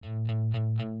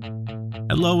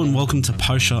Hello and welcome to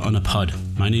Parsha on a Pod.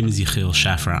 My name is Yechiel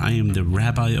Shaffer. I am the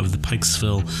rabbi of the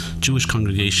Pikesville Jewish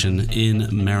congregation in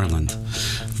Maryland.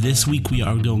 This week we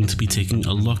are going to be taking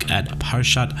a look at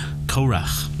Parshat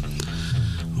Korach.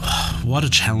 What a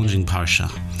challenging Parsha.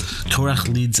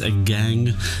 Korach leads a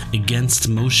gang against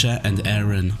Moshe and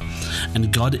Aaron,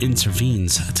 and God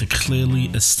intervenes to clearly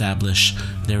establish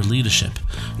their leadership,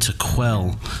 to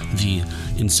quell the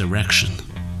insurrection.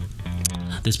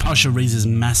 This Parsha raises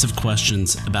massive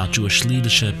questions about Jewish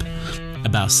leadership,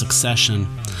 about succession,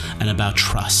 and about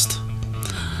trust.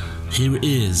 Here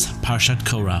is Parshat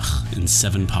Korach in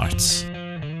 7 parts.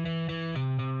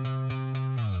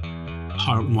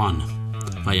 Part 1.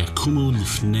 Vayakumu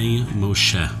lifnei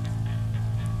Moshe.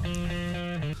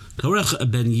 Korach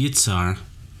ben Yitzhar,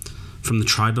 from the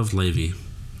tribe of Levi,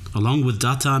 along with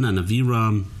Datan and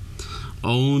Aviram,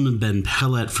 On ben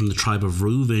Pelet from the tribe of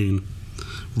Reuven,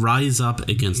 rise up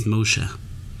against Moshe,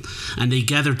 and they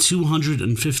gather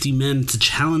 250 men to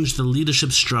challenge the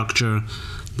leadership structure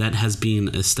that has been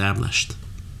established.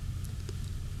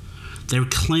 Their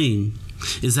claim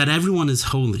is that everyone is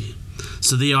holy,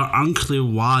 so they are unclear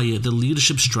why the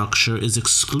leadership structure is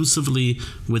exclusively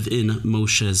within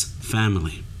Moshe's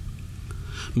family.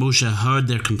 Moshe heard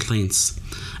their complaints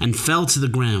and fell to the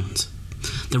ground.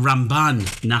 The Ramban,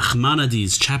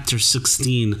 Nachmanides, chapter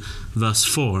 16, verse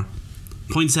 4,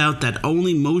 points out that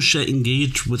only Moshe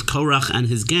engaged with Korach and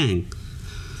his gang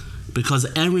because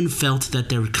Aaron felt that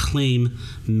their claim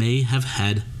may have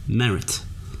had merit.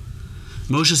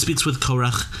 Moshe speaks with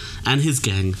Korach and his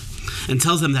gang and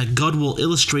tells them that God will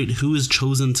illustrate who is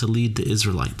chosen to lead the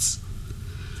Israelites.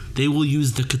 They will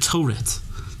use the Ketoret,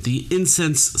 the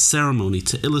incense ceremony,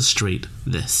 to illustrate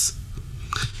this.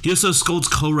 He also scolds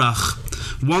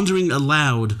Korach, wondering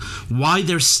aloud why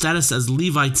their status as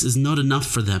Levites is not enough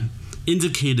for them,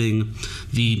 indicating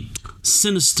the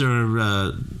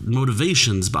sinister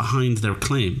motivations behind their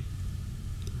claim.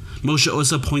 Moshe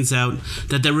also points out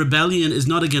that their rebellion is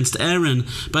not against Aaron,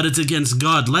 but it's against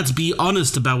God. Let's be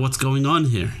honest about what's going on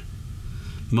here.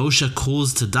 Moshe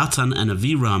calls to Datan and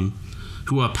Aviram,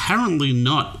 who are apparently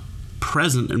not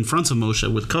present in front of Moshe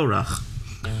with Korach,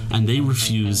 and they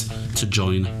refuse to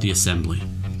join the assembly.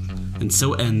 And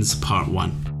so ends part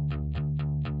 1.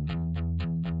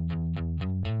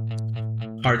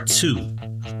 Part 2.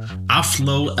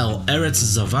 Aflo el eretz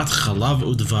zavat chalav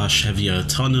udvash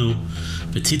heviatanu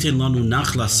v'titin lanu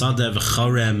nachla sadeh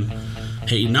v'charem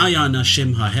he'inaya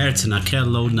nashim haher tenakel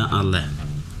lo na'aleh.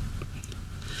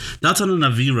 Datan and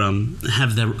Aviram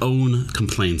have their own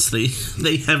complaints. They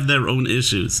have their own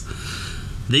issues.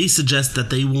 They suggest that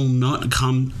they will not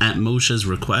come at Moshe's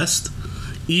request,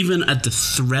 even at the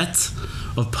threat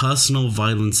of personal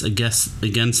violence against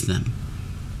them.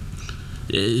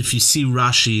 If you see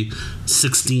Rashi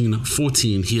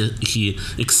 16:14, he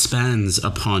expands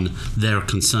upon their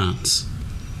concerns.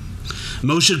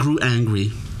 Moshe grew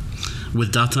angry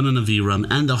with Datan and Aviram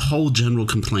and the whole general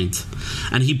complaint,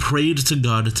 and he prayed to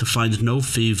God to find no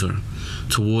favor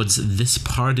towards this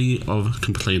party of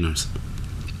complainers.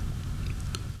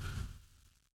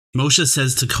 Moshe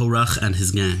says to Korach and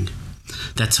his gang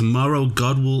that tomorrow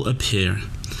God will appear,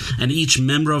 and each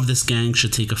member of this gang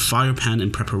should take a fire pan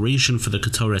in preparation for the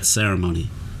Ketoret ceremony.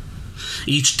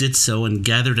 Each did so and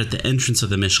gathered at the entrance of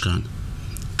the Mishkan.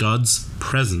 God's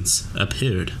presence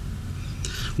appeared.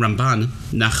 Ramban,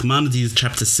 Nachmanides,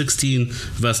 chapter 16,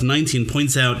 verse 19,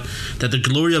 points out that the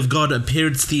glory of God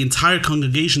appeared to the entire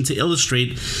congregation to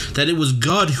illustrate that it was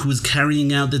God who was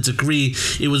carrying out the decree.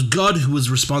 It was God who was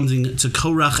responding to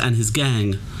Korach and his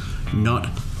gang, not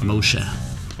Moshe.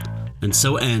 And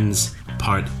so ends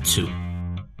part 2.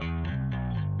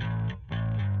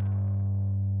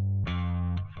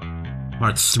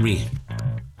 Part 3.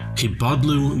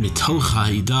 Hibadlu mitoch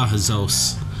ha'ida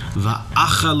hazos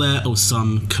va'achale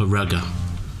osam karaga.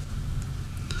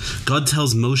 God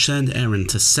tells Moshe and Aaron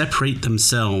to separate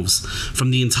themselves from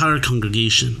the entire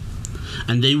congregation,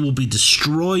 and they will be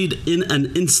destroyed in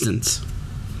an instant.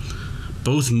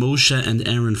 Both Moshe and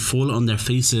Aaron fall on their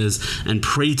faces and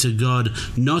pray to God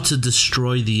not to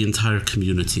destroy the entire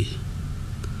community.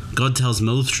 God tells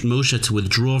Moshe to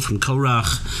withdraw from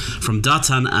Korach, from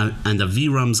Datan and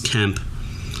Aviram's camp,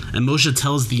 and Moshe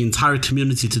tells the entire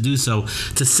community to do so,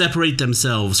 to separate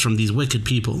themselves from these wicked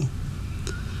people.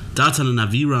 Datan and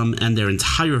Aviram and their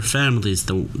entire families,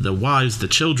 the wives, the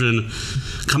children,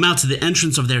 come out to the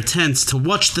entrance of their tents to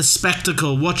watch the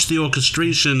spectacle, watch the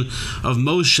orchestration of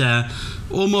Moshe,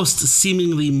 almost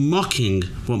seemingly mocking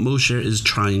what Moshe is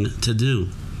trying to do.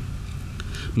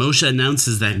 Moshe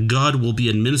announces that God will be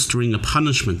administering a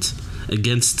punishment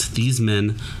against these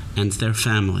men and their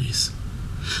families.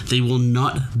 They will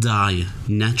not die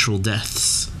natural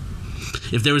deaths.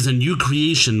 If there is a new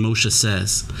creation, Moshe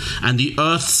says, and the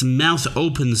earth's mouth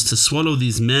opens to swallow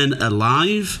these men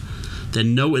alive,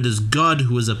 then know it is God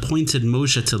who has appointed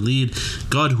Moshe to lead,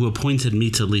 God who appointed me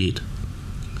to lead.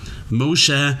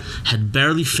 Moshe had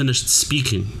barely finished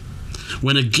speaking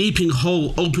when a gaping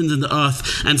hole opened in the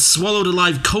earth and swallowed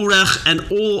alive Korach and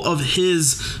all of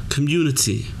his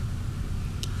community.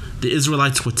 The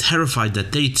Israelites were terrified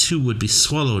that they too would be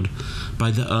swallowed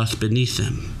by the earth beneath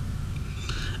them.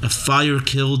 A fire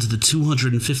killed the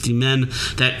 250 men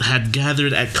that had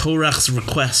gathered at Korach's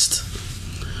request.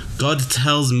 God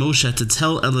tells Moshe to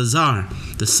tell Eleazar,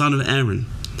 the son of Aaron,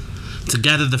 to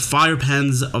gather the fire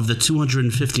pans of the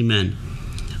 250 men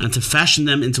and to fashion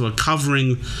them into a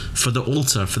covering for the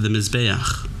altar for the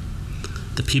Mizbeach.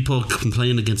 The people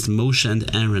complain against Moshe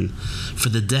and Aaron for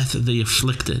the death they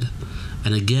afflicted,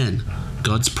 and again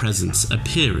God's presence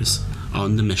appears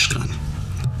on the Mishkan.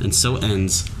 And so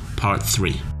ends part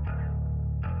 3.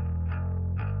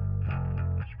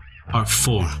 Part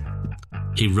 4.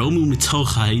 Hiromu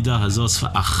mitoch ha'eda hazos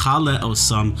va'achale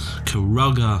osam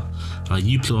keraga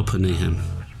va'yiplu panehem.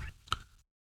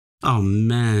 Oh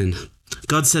man.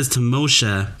 God says to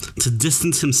Moshe to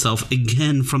distance himself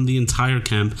again from the entire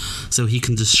camp so he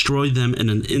can destroy them in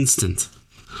an instant.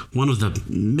 One of the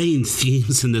main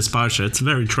themes in this parsha. It's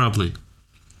very troubling.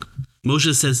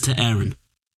 Moshe says to Aaron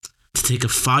to take a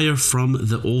fire from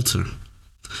the altar,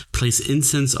 place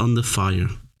incense on the fire,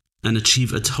 and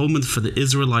achieve atonement for the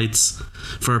Israelites,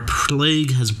 for a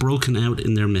plague has broken out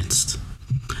in their midst.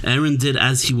 Aaron did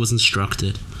as he was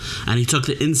instructed, and he took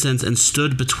the incense and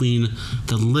stood between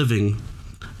the living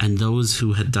and those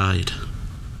who had died.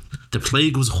 The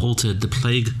plague was halted, the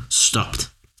plague stopped.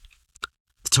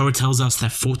 The Torah tells us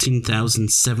that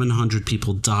 14,700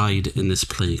 people died in this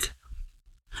plague.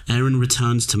 Aaron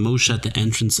returns to Moshe at the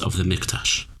entrance of the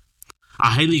Mikdash.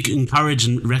 I highly encourage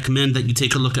and recommend that you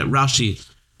take a look at Rashi,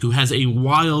 who has a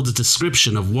wild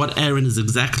description of what Aaron is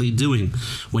exactly doing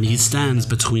when he stands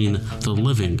between the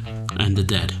living and the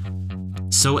dead.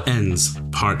 So ends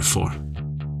part 4.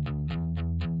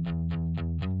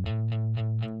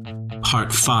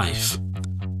 Part 5.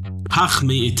 Hach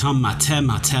me'itam mateh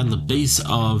mateh lebeis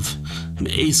av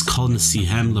me'es kol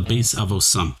nesihem lebeis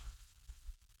avosam.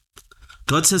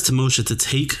 God says to Moshe to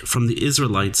take from the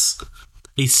Israelites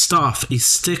a staff, a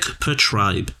stick per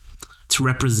tribe, to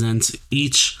represent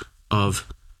each of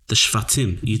the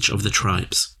Shvatim, each of the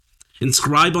tribes.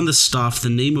 Inscribe on the staff the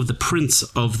name of the prince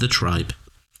of the tribe.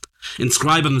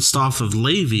 Inscribe on the staff of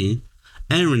Levi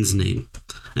Aaron's name,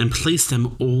 and place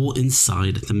them all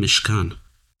inside the Mishkan.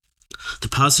 The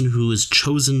person who is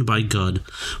chosen by God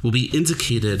will be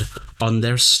indicated on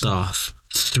their staff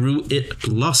through it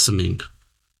blossoming.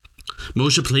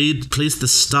 Moshe placed the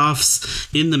staffs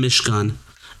in the Mishkan,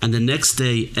 and the next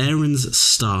day Aaron's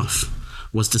staff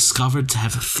was discovered to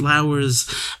have flowers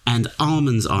and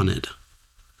almonds on it.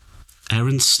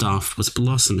 Aaron's staff was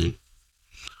blossoming.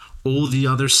 All the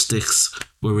other sticks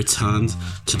were returned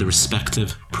to the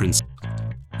respective princes.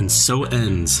 And so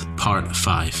ends part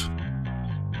 5.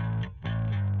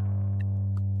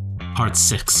 Part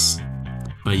 6.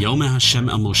 Vayomeh Hashem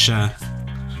el Moshe,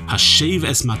 Hashev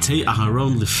es matei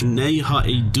Aharon lifnei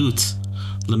ha'edut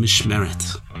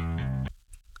lemishmeret.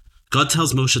 God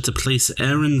tells Moshe to place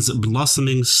Aaron's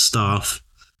blossoming staff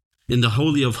in the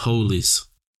Holy of Holies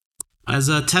as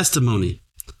a testimony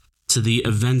to the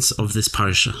events of this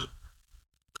parsha.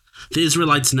 The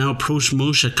Israelites now approach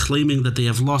Moshe claiming that they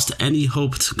have lost any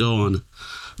hope to go on.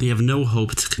 They have no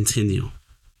hope to continue.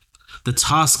 The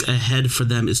task ahead for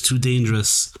them is too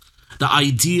dangerous. The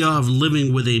idea of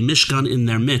living with a Mishkan in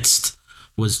their midst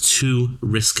was too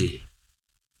risky.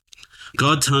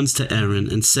 God turns to Aaron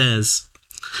and says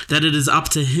that it is up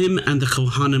to him and the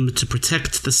Kohanim to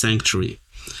protect the sanctuary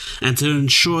and to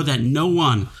ensure that no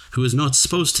one who is not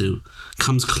supposed to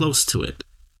comes close to it.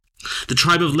 The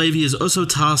tribe of Levi is also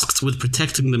tasked with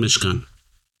protecting the Mishkan.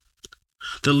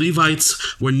 The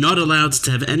Levites were not allowed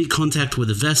to have any contact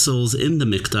with vessels in the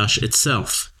Mikdash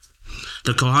itself.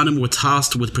 The Kohanim were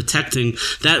tasked with protecting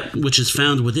that which is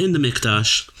found within the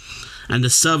Mikdash and the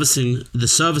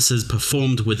services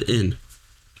performed within.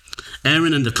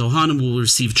 Aaron and the Kohanim will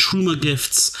receive Truma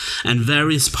gifts and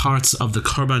various parts of the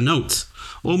Korbanot,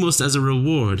 almost as a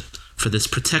reward for this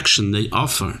protection they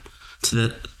offer to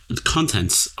the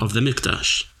contents of the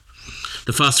Mikdash.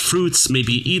 The first fruits may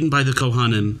be eaten by the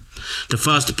Kohanim. The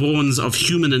firstborns of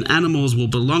human and animals will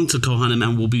belong to Kohanim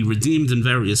and will be redeemed in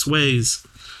various ways.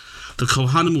 The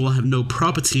Kohanim will have no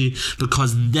property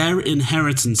because their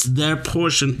inheritance, their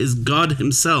portion, is God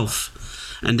himself,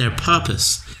 and their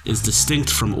purpose is distinct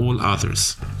from all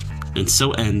others. And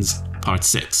so ends Part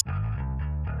 6.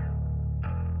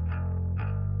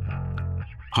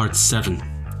 Part 7.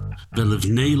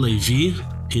 V'livnei Levi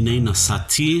hinei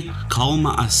nasati kol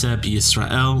ma'aseh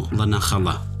b'Yisrael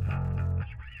lanachala.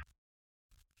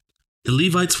 The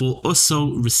Levites will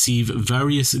also receive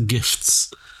various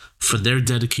gifts for their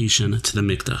dedication to the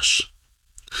Mikdash.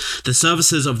 The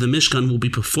services of the Mishkan will be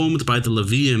performed by the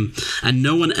Leviim, and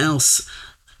no one else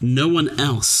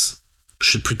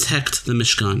should protect the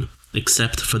Mishkan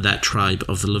except for that tribe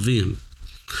of the Leviim.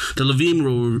 The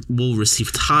Leviim will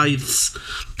receive tithes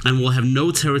and will have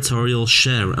no territorial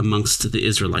share amongst the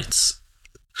Israelites.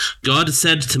 God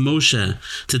said to Moshe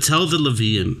to tell the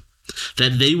Leviim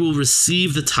that they will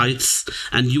receive the tithes,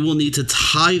 and you will need to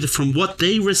tithe from what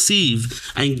they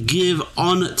receive and give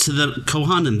on to the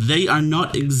Kohanim. They are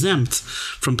not exempt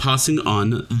from passing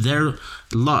on their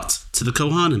lot to the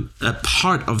Kohanim, a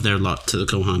part of their lot to the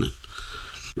Kohanim.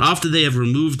 After they have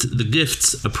removed the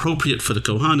gifts appropriate for the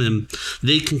Kohanim,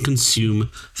 they can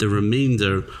consume the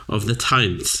remainder of the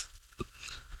tithes.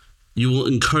 You will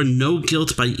incur no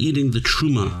guilt by eating the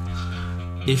truma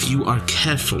if you are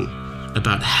careful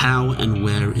about how and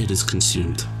where it is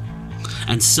consumed.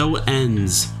 And so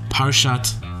ends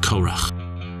Parshat Korach.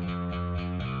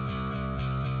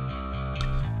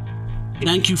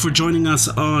 Thank you for joining us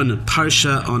on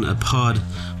Parsha on a Pod,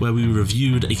 where we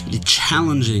reviewed a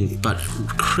challenging but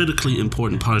critically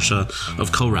important Parsha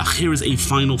of Korach. Here is a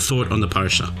final thought on the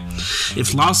Parsha.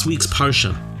 If last week's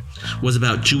Parsha was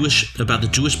about the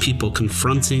Jewish people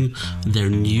confronting their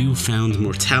newfound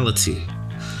mortality,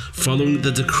 following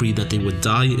the decree that they would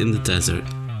die in the desert,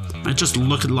 I just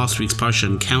look at last week's Parsha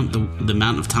and count the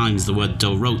amount of times the word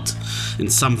dorot in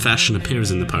some fashion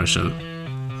appears in the Parsha.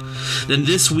 Then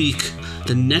this week,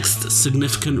 the next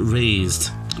significant raised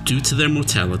due to their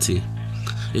mortality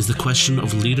is the question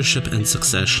of leadership and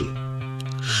succession.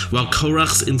 While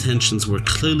Korach's intentions were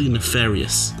clearly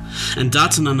nefarious, and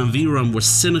Datan and Aviram were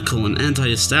cynical and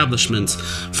anti-establishment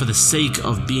for the sake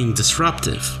of being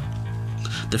disruptive,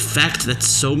 the fact that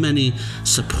so many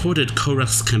supported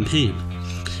Korach's campaign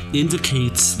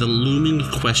indicates the looming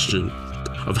question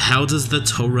of how does the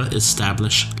Torah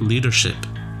establish leadership?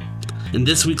 In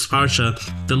this week's Parsha,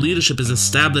 the leadership is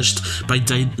established by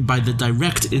the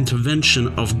direct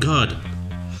intervention of God.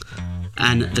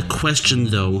 And the question,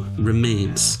 though,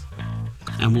 remains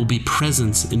and will be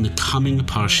present in the coming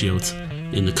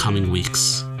Parshiot in the coming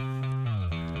weeks.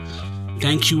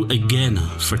 Thank you again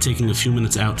for taking a few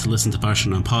minutes out to listen to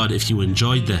Parsha on Pod. If you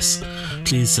enjoyed this,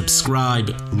 please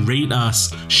subscribe, rate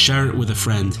us, share it with a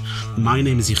friend. My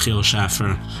name is Yechiel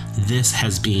Schaffer. This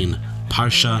has been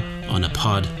Parsha on a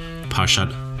Pod,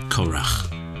 Parshat Korach.